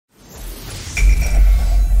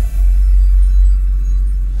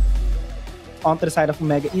onto the side of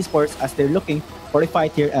Omega Esports as they're looking for a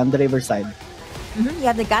fight here on the riverside. You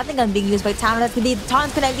have the Gatling gun being used by Talon. That's going to be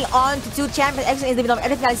Talon connecting on to two champions. Exxon is the middle of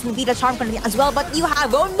everything. That is going to be the charm connecting as well. But you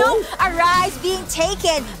have, oh no, Arise being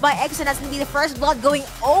taken by Exxon. That's going to be the first blood going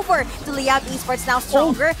over to Liyab Esports. Now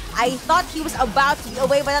stronger. I thought he was about to be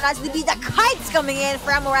away, but that's going to be the kites coming in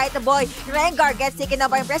from right the boy. Rengar gets taken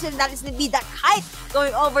out by Impressive. That is going to be the kite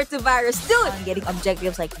going over to Varus. Dude, getting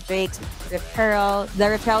objectives like Drake's, Repel, the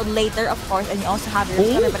Repel later, of course. And you also have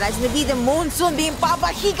your but that's going to be the Monsoon being popped,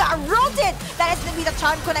 but he got rooted. That is going to be the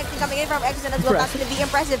charm connecting coming in from Exxon as well. That's going to be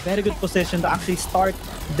impressive. Very good position to actually start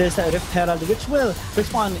this Rift Herald, which will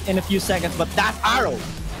respond in a few seconds. But that arrow.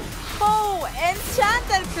 Oh,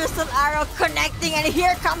 enchanted crystal arrow connecting, and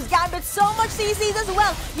here comes Gambit. So much CCs as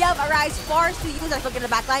well. You have Arise forced to use that. Look in the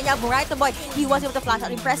back line. You have right the boy. He was able to flash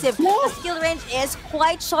out. Impressive. The skill range is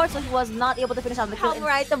quite short, so he was not able to finish out the kill.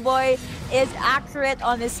 Right the boy is accurate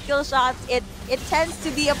on his skill shots. It tends to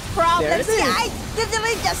be a problem. See, I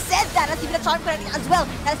literally just said that. That's even a charm connecting as well.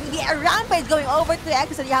 That's going to be a rampage going over to the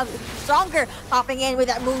Exxon. You have stronger popping in with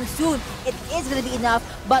that Monsoon. It is going to be enough,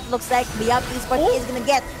 but looks like Liyab Esports is going to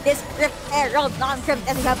get this Rift Herald non-crimp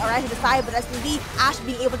as we have Arise at the side, but that's going to be Ash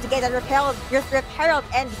being able to get that Rift Herald,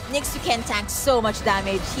 and Nyxu can tank so much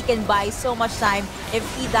damage. He can buy so much time. If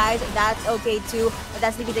he dies, that's okay too, but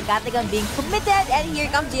that's going to be the Gatling gun being committed, and here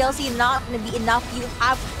comes GLC. Not going to be enough. You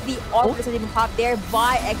have the orb that's even popped there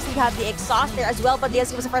by X. You have the exhaust there as well, but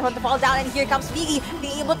GLC was the first one to fall down, and here comes Miggy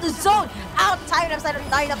being able to zone out. Time upside of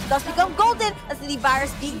lineup does become golden. That's the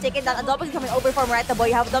Varus being taken down. A double kill coming over from right the boy.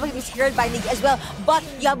 You have a double kill being secured by Miggy as well, but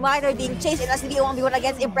you have Minor being chased, and that's going to be a 1v1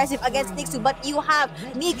 against Impressive against Nyxu, but you have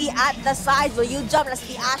Miggy at the side. Will you jump? That's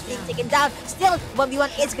the Ash being taken down. Still,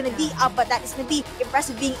 1v1 is going to be up, but that is going to be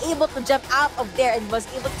Impressive being able to jump out of there and was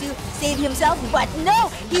able to save himself, but no,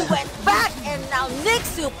 he went back, and now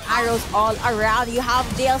Nyxu arrows all around. You have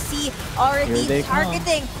JLC already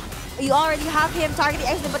targeting. You already have him targeting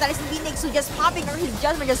Exxon, but that is Nyxu just popping or his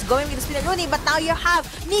judgment, just going with the spin and Rooney. But now you have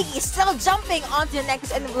Miggy still jumping onto the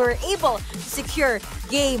next, and we're able to secure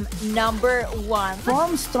game number 1.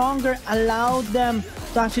 From Stronger allowed them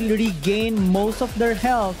to actually regain most of their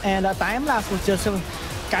health, and a time lapse was just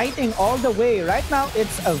kiting all the way. Right now,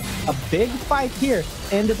 it's a big fight here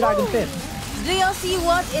in the Dragon Pit. GLC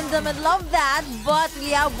was in the middle of that, but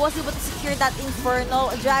Liyab was able to secure that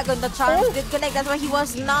Infernal Dragon. The charms did connect. That's why he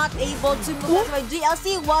was not able to move. That's why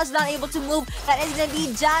GLC was not able to move. That is going to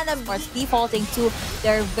be Jana defaulting to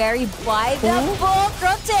their very by the book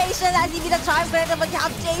rotation. That's going to be the charm connected, but you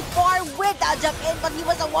have J4 with that jump in, but he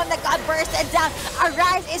was the one that got bursted down.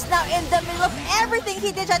 Arise is now in the middle of everything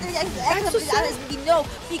he did. Trying to no,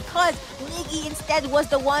 because Miggy instead was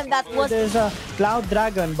the one that was. There's a Cloud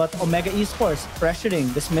Dragon, but Omega Esports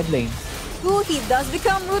pressuring this mid lane. Ooh, he does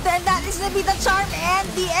become rooted, and that is going to be the charm and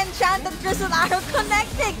the enchanted crystal arrow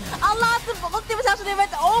connecting. A lot of ultimates actually went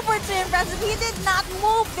over to Impressive. He did not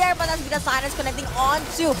move there, but that's the silence connecting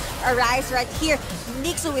onto Arise right here.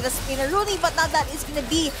 Nyxu with a spinner Rooney, but now that is going to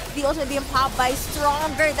be the ultimate being popped by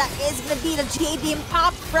Stronger. That is going to be the GA being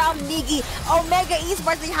popped from Miggy. Omega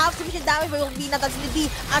Esports, they have sufficient damage, but it will be now that's going to be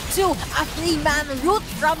a 3-man root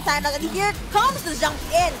from Thailand. And here comes the jump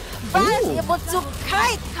in. Varus able to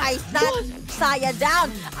kite that Saya down.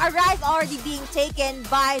 Arise already being taken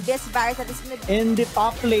by this Varus that is in the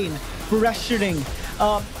top lane, pressuring,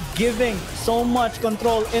 giving so much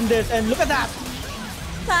control in this, and look at that.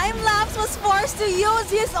 Time Lapse was forced to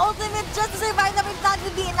use his ultimate just to survive. That is not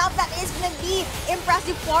going to be enough. That is going to be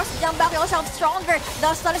Impressive forced to jump back. We also have Stronger.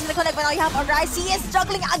 The stun is going to connect, but now you have Arise. He is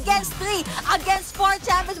struggling against 3, against 4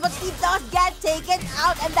 champions, but he does get taken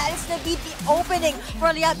out, and that is going to be the opening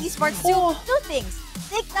for Liyab Esports. Two things.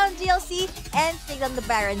 Take down GLC and take down the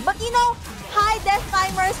Baron. But you know, high death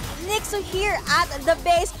timers, Nyxu here at the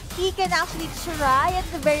base. He can actually try at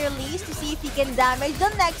the very least to see if he can damage the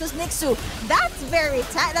Nexus Nyxu. That's very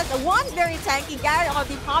that's one very tanky Gary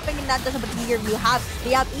already popping in that. But here you have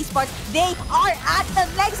Liyab Esports. They are at the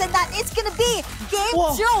legs, and that is gonna be game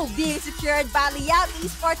 2 being secured by Liyab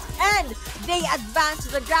Esports, and they advance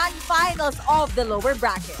to the grand finals of the lower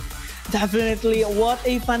bracket. Definitely, what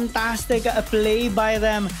a fantastic play by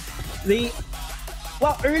them.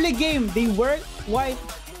 Early game, they were quite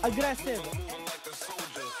aggressive.